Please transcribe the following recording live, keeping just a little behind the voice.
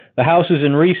The House is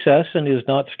in recess and is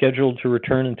not scheduled to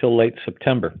return until late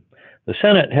September. The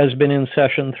Senate has been in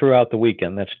session throughout the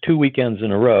weekend. That's 2 weekends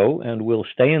in a row, and will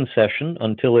stay in session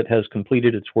until it has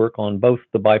completed its work on both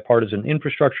the bipartisan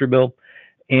infrastructure bill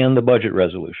and the budget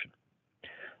resolution.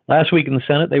 Last week in the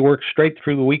Senate, they worked straight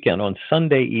through the weekend. On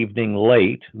Sunday evening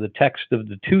late, the text of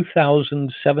the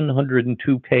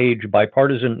 2,702-page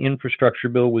bipartisan infrastructure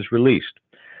bill was released.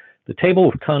 The table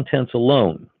of contents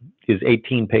alone is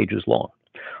 18 pages long.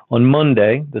 On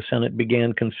Monday, the Senate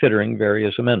began considering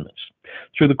various amendments.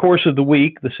 Through the course of the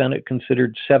week, the Senate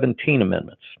considered 17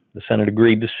 amendments. The Senate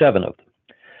agreed to 7 of them.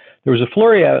 There was a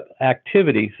flurry of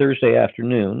activity Thursday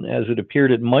afternoon, as it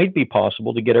appeared it might be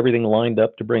possible to get everything lined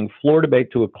up to bring floor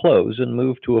debate to a close and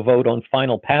move to a vote on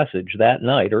final passage that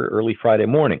night or early Friday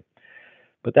morning.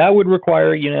 But that would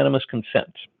require unanimous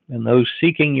consent, and those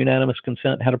seeking unanimous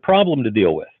consent had a problem to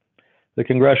deal with. The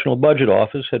Congressional Budget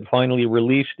Office had finally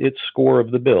released its score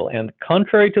of the bill, and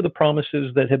contrary to the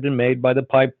promises that had been made by the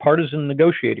bipartisan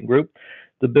negotiating group,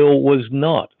 the bill was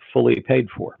not fully paid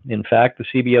for. In fact, the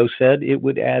CBO said it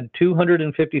would add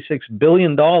 $256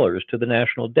 billion to the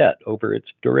national debt over its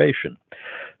duration.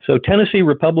 So Tennessee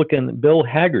Republican Bill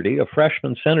Hagerty, a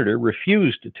freshman senator,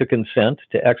 refused to consent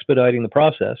to expediting the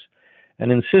process and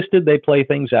insisted they play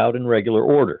things out in regular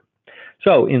order.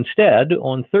 So instead,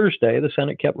 on Thursday, the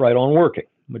Senate kept right on working.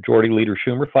 Majority Leader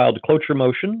Schumer filed a cloture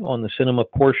motion on the Sinema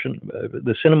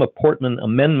Portman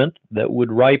amendment that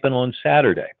would ripen on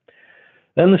Saturday.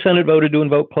 Then the Senate voted to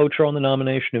invoke cloture on the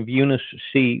nomination of Eunice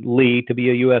C. Lee to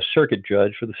be a U.S. Circuit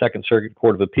Judge for the Second Circuit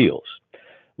Court of Appeals.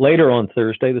 Later on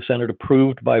Thursday, the Senate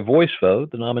approved by voice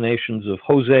vote the nominations of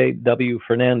Jose W.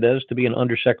 Fernandez to be an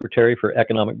Undersecretary for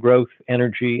Economic Growth,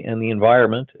 Energy, and the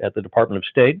Environment at the Department of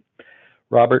State,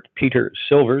 Robert Peter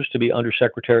Silvers to be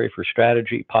Undersecretary for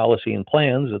Strategy, Policy, and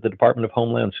Plans at the Department of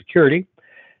Homeland Security,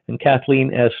 and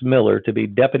Kathleen S. Miller to be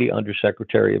Deputy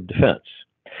Undersecretary of Defense.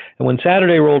 And when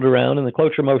Saturday rolled around and the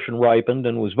cloture motion ripened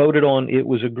and was voted on, it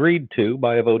was agreed to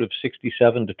by a vote of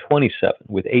 67 to 27,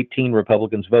 with 18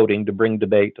 Republicans voting to bring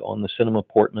debate on the Sinema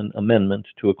Portman amendment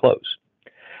to a close.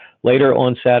 Later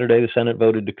on Saturday, the Senate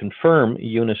voted to confirm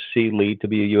Eunice C. Lee to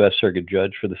be a U.S. Circuit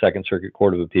Judge for the Second Circuit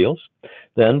Court of Appeals.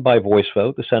 Then, by voice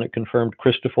vote, the Senate confirmed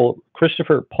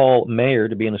Christopher Paul Mayer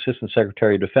to be an Assistant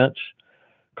Secretary of Defense,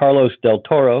 Carlos Del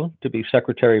Toro to be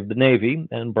Secretary of the Navy,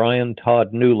 and Brian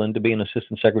Todd Newland to be an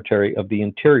Assistant Secretary of the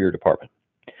Interior Department.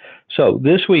 So,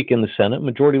 this week in the Senate,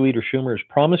 Majority Leader Schumer has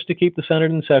promised to keep the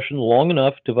Senate in session long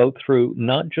enough to vote through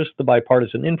not just the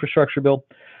bipartisan infrastructure bill,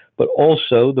 but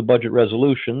also the budget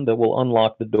resolution that will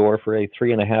unlock the door for a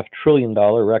 $3.5 trillion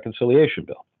reconciliation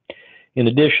bill. In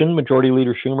addition, Majority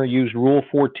Leader Schumer used Rule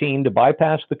 14 to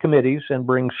bypass the committees and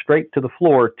bring straight to the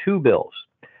floor 2 bills,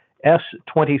 S.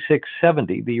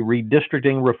 2670, the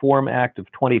Redistricting Reform Act of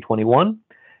 2021,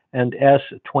 and S.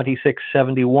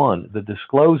 2671, the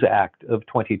Disclose Act of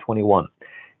 2021.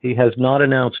 He has not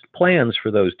announced plans for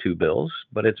those 2 bills,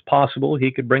 but it's possible he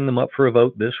could bring them up for a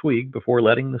vote this week before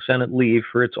letting the Senate leave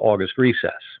for its August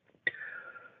recess.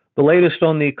 The latest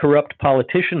on the Corrupt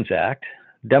Politicians Act,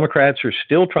 Democrats are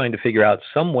still trying to figure out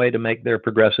some way to make their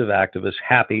progressive activists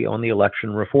happy on the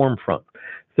election reform front.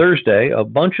 Thursday, a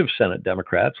bunch of Senate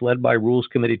Democrats, led by Rules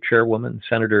Committee Chairwoman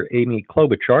Senator Amy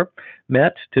Klobuchar,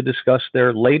 met to discuss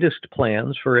their latest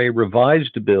plans for a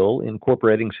revised bill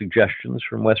incorporating suggestions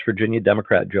from West Virginia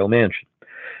Democrat Joe Manchin.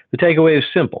 The takeaway is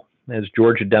simple. As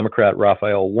Georgia Democrat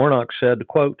Raphael Warnock said,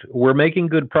 quote, "We're making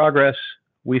good progress.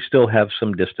 We still have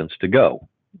some distance to go,"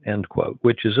 end quote,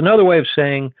 which is another way of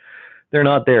saying they're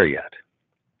not there yet.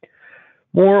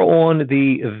 More on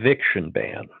the eviction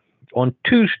ban. On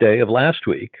Tuesday of last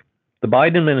week, the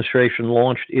Biden administration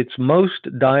launched its most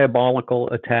diabolical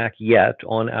attack yet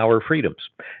on our freedoms,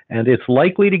 and it's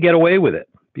likely to get away with it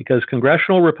because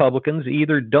congressional Republicans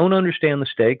either don't understand the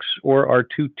stakes or are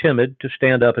too timid to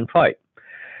stand up and fight.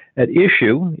 At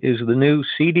issue is the new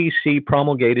CDC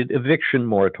promulgated eviction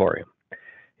moratorium.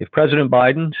 If President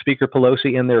Biden, Speaker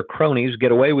Pelosi, and their cronies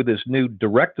get away with this new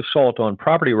direct assault on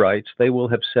property rights, they will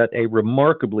have set a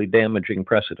remarkably damaging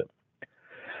precedent.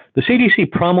 The CDC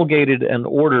promulgated an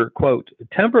order, quote,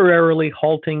 "temporarily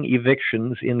halting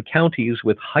evictions in counties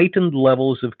with heightened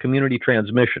levels of community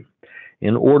transmission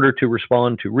in order to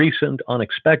respond to recent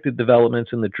unexpected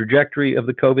developments in the trajectory of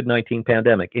the COVID-19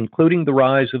 pandemic, including the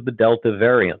rise of the Delta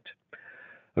variant.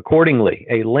 Accordingly,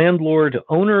 a landlord,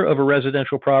 owner of a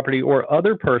residential property, or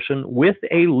other person with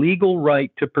a legal right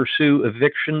to pursue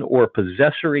eviction or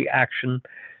possessory action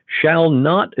shall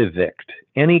not evict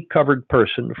any covered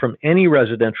person from any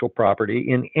residential property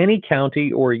in any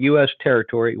county or U.S.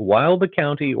 territory while the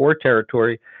county or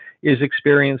territory is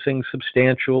experiencing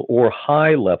substantial or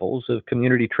high levels of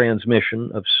community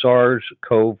transmission of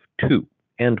SARS-CoV-2,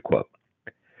 end quote.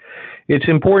 It's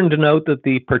important to note that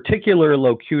the particular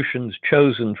locutions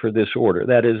chosen for this order,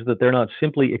 that is, that they're not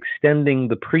simply extending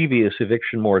the previous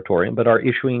eviction moratorium, but are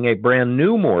issuing a brand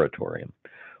new moratorium,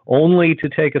 only to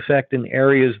take effect in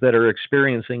areas that are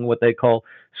experiencing what they call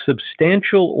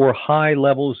substantial or high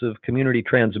levels of community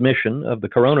transmission of the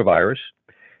coronavirus,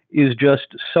 is just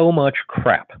so much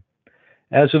crap.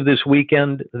 As of this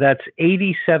weekend, that's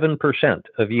 87%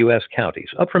 of U.S. counties,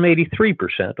 up from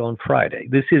 83% on Friday.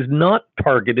 This is not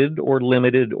targeted or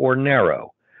limited or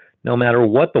narrow, no matter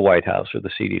what the White House or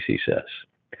the CDC says.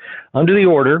 Under the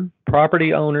order,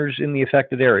 property owners in the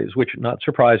affected areas, which not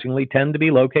surprisingly tend to be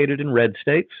located in red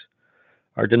states,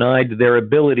 are denied their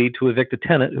ability to evict a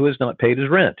tenant who has not paid his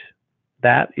rent.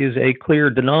 That is a clear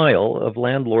denial of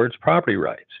landlords' property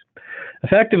rights.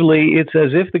 Effectively, it's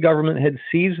as if the government had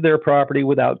seized their property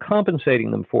without compensating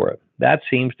them for it. That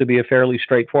seems to be a fairly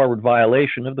straightforward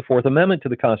violation of the Fourth Amendment to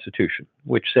the Constitution,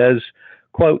 which says,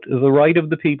 quote, the right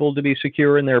of the people to be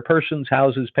secure in their persons,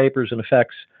 houses, papers, and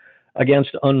effects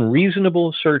against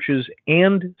unreasonable searches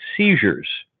and seizures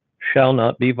shall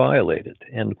not be violated,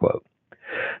 end quote.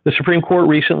 The Supreme Court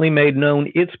recently made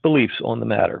known its beliefs on the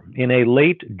matter. In a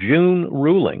late June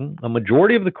ruling, a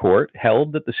majority of the court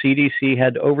held that the CDC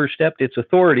had overstepped its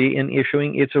authority in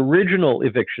issuing its original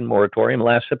eviction moratorium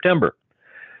last September,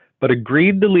 but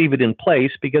agreed to leave it in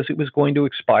place because it was going to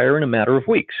expire in a matter of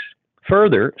weeks.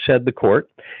 Further, said the court,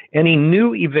 any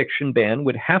new eviction ban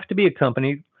would have to be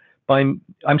accomplished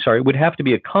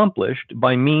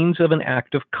by means of an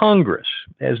act of Congress,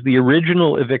 as the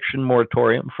original eviction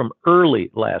moratorium from early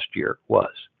last year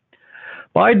was.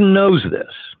 Biden knows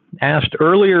this. Asked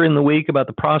earlier in the week about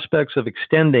the prospects of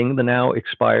extending the now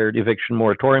expired eviction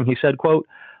moratorium, he said, quote,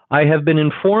 I have been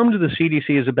informed the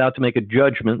CDC is about to make a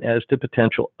judgment as to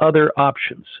potential other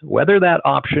options. Whether that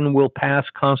option will pass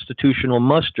constitutional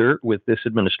muster with this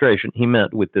administration, he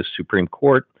meant with this Supreme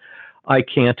Court, I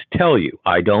can't tell you.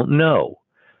 I don't know.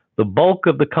 The bulk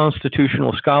of the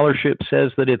constitutional scholarship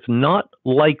says that it's not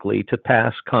likely to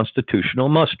pass constitutional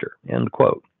muster, end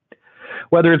quote.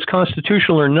 Whether it's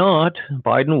constitutional or not,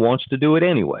 Biden wants to do it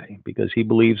anyway because he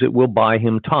believes it will buy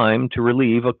him time to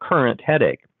relieve a current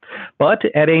headache. But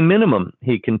at a minimum,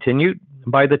 he continued,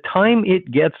 by the time it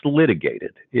gets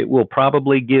litigated, it will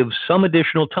probably give some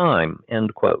additional time,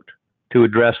 end quote, to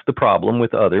address the problem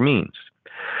with other means.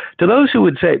 To those who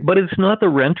would say, but it's not the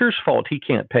renter's fault he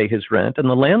can't pay his rent, and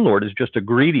the landlord is just a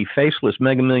greedy, faceless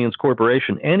Mega Millions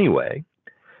corporation anyway,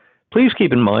 please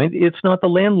keep in mind it's not the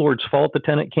landlord's fault the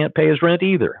tenant can't pay his rent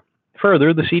either.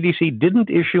 Further, the CDC didn't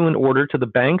issue an order to the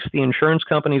banks, the insurance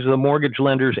companies, the mortgage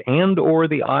lenders, and or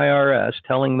the IRS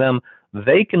telling them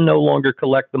they can no longer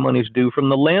collect the monies due from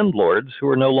the landlords who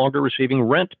are no longer receiving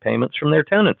rent payments from their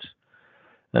tenants.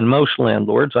 And most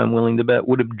landlords, I'm willing to bet,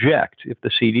 would object if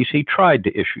the CDC tried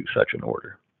to issue such an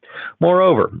order.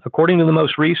 Moreover, according to the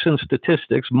most recent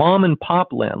statistics, mom and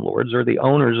pop landlords are the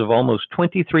owners of almost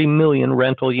 23 million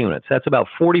rental units. That's about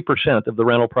 40% of the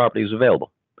rental properties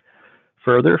available.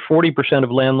 Further, 40%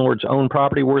 of landlords own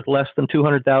property worth less than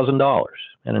 $200,000,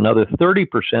 and another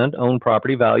 30% own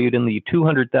property valued in the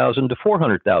 $200,000 to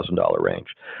 $400,000 range.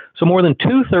 So more than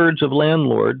two-thirds of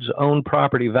landlords own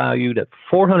property valued at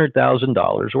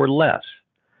 $400,000 or less.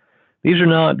 These are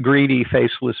not greedy,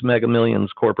 faceless Mega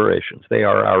Millions corporations. They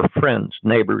are our friends,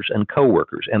 neighbors, and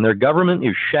coworkers, and their government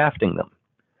is shafting them.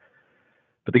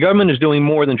 But the government is doing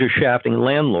more than just shafting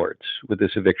landlords with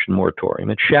this eviction moratorium.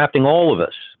 It's shafting all of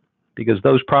us, because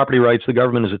those property rights the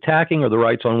government is attacking are the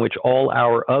rights on which all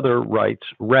our other rights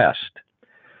rest.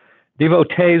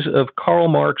 Devotees of Karl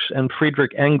Marx and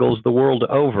Friedrich Engels the world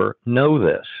over know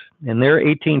this. In their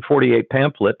 1848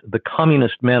 pamphlet, The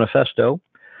Communist Manifesto,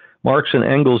 Marx and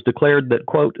Engels declared that,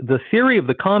 quote, the theory of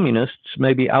the communists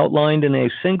may be outlined in a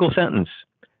single sentence,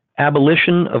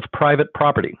 abolition of private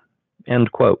property,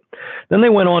 end quote. Then they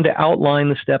went on to outline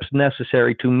the steps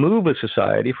necessary to move a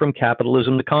society from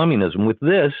capitalism to communism, with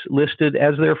this listed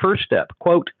as their first step,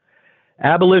 quote,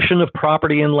 abolition of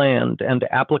property and land and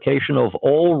application of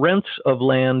all rents of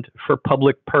land for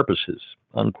public purposes,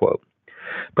 unquote.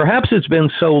 Perhaps it's been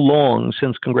so long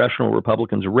since congressional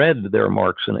Republicans read their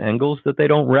Marx and Engels that they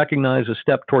don't recognize a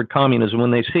step toward communism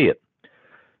when they see it.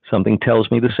 Something tells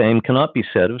me the same cannot be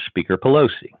said of Speaker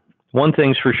Pelosi. One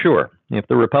thing's for sure, if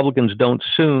the Republicans don't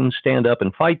soon stand up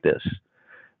and fight this,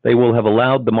 they will have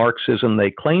allowed the Marxism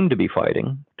they claim to be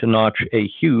fighting to notch a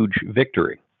huge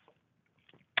victory.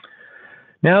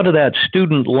 Now to that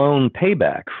student loan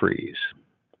payback freeze.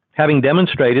 Having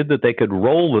demonstrated that they could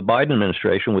roll the Biden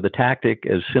administration with a tactic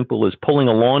as simple as pulling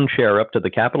a lawn chair up to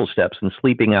the Capitol steps and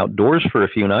sleeping outdoors for a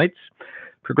few nights,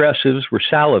 progressives were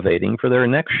salivating for their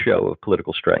next show of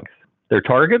political strength. Their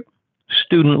target?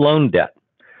 Student loan debt.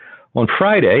 On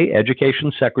Friday,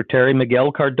 Education Secretary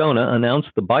Miguel Cardona announced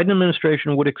the Biden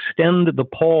administration would extend the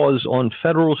pause on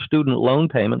federal student loan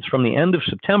payments from the end of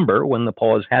September, when the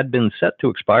pause had been set to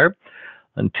expire,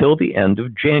 until the end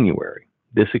of January.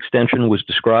 This extension was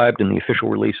described in the official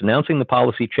release announcing the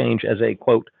policy change as a,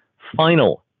 quote,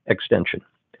 final extension.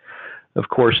 Of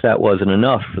course, that wasn't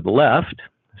enough for the left.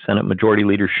 Senate Majority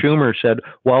Leader Schumer said,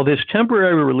 while this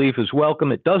temporary relief is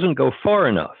welcome, it doesn't go far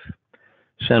enough.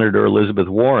 Senator Elizabeth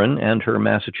Warren and her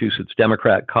Massachusetts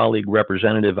Democrat colleague,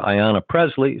 Representative Ayanna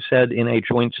Pressley, said in a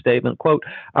joint statement, quote,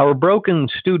 our broken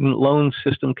student loan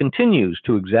system continues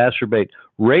to exacerbate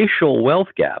racial wealth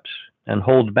gaps and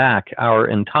hold back our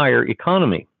entire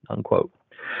economy, unquote.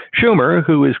 Schumer,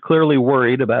 who is clearly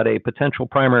worried about a potential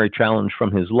primary challenge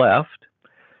from his left,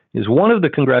 is one of the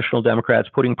congressional Democrats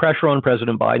putting pressure on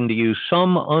President Biden to use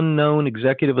some unknown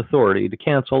executive authority to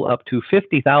cancel up to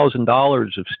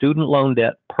 $50,000 of student loan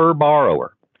debt per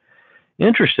borrower.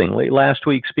 Interestingly, last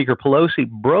week, Speaker Pelosi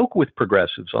broke with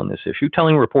progressives on this issue,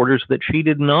 telling reporters that she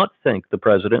did not think the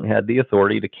president had the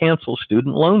authority to cancel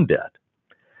student loan debt.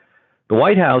 The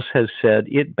White House has said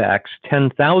it backs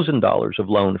 $10,000 of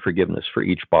loan forgiveness for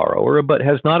each borrower, but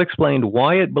has not explained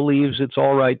why it believes it's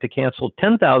all right to cancel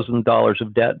 $10,000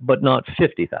 of debt, but not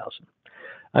 $50,000.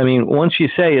 I mean, once you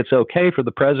say it's okay for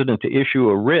the president to issue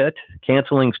a writ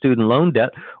canceling student loan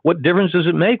debt, what difference does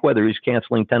it make whether he's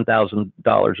canceling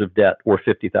 $10,000 of debt or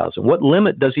 $50,000? What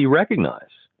limit does he recognize?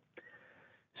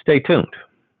 Stay tuned.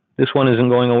 This one isn't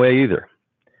going away either.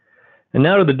 And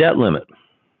now to the debt limit.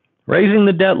 Raising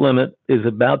the debt limit is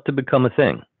about to become a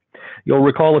thing. You'll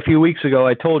recall a few weeks ago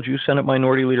I told you Senate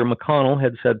Minority Leader McConnell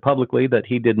had said publicly that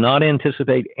he did not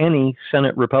anticipate any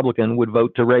Senate Republican would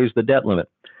vote to raise the debt limit,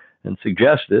 and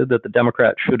suggested that the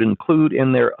Democrats should include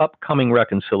in their upcoming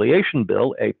reconciliation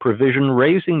bill a provision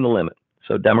raising the limit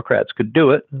so Democrats could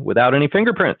do it without any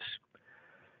fingerprints.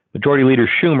 Majority Leader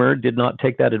Schumer did not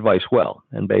take that advice well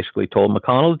and basically told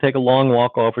McConnell to take a long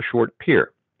walk off a short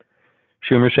pier.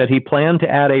 Schumer said he planned to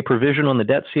add a provision on the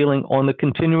debt ceiling on the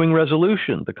continuing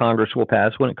resolution the Congress will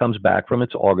pass when it comes back from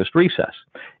its August recess.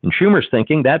 In Schumer's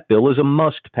thinking, that bill is a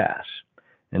must pass,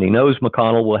 and he knows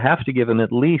McConnell will have to give him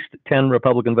at least 10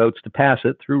 Republican votes to pass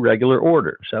it through regular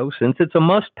order. So since it's a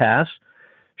must pass,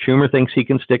 Schumer thinks he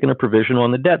can stick in a provision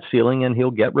on the debt ceiling and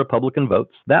he'll get Republican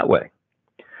votes that way.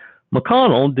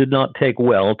 McConnell did not take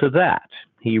well to that.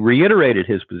 He reiterated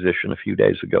his position a few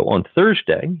days ago. On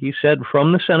Thursday, he said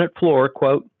from the Senate floor,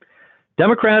 quote,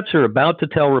 Democrats are about to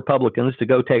tell Republicans to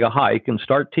go take a hike and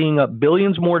start teeing up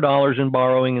billions more dollars in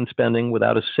borrowing and spending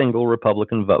without a single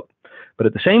Republican vote. But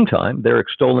at the same time, they're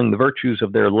extolling the virtues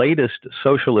of their latest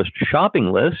socialist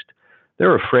shopping list.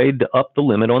 They're afraid to up the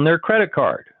limit on their credit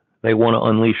card. They want to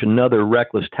unleash another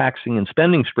reckless taxing and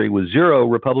spending spree with zero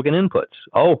Republican inputs.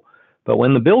 Oh, but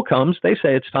when the bill comes, they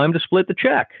say it's time to split the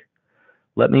check.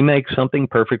 Let me make something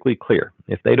perfectly clear.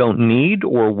 If they don't need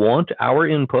or want our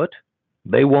input,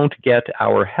 they won't get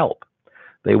our help.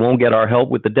 They won't get our help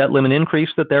with the debt limit increase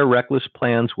that their reckless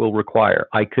plans will require.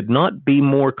 I could not be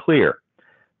more clear.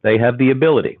 They have the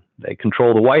ability. They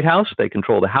control the White House, they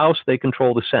control the House, they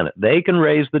control the Senate. They can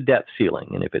raise the debt ceiling,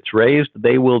 and if it's raised,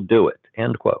 they will do it.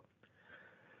 End quote.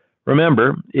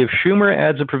 Remember, if Schumer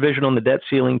adds a provision on the debt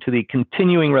ceiling to the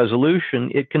continuing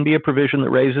resolution, it can be a provision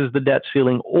that raises the debt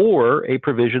ceiling or a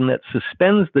provision that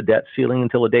suspends the debt ceiling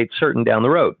until a date certain down the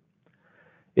road.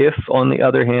 If, on the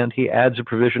other hand, he adds a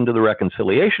provision to the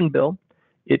reconciliation bill,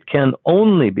 it can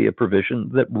only be a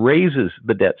provision that raises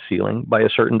the debt ceiling by a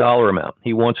certain dollar amount.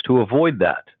 He wants to avoid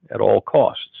that at all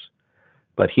costs,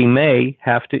 but he may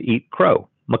have to eat crow.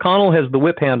 McConnell has the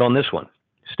whip hand on this one.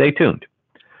 Stay tuned.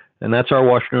 And that's our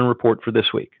Washington Report for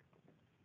this week.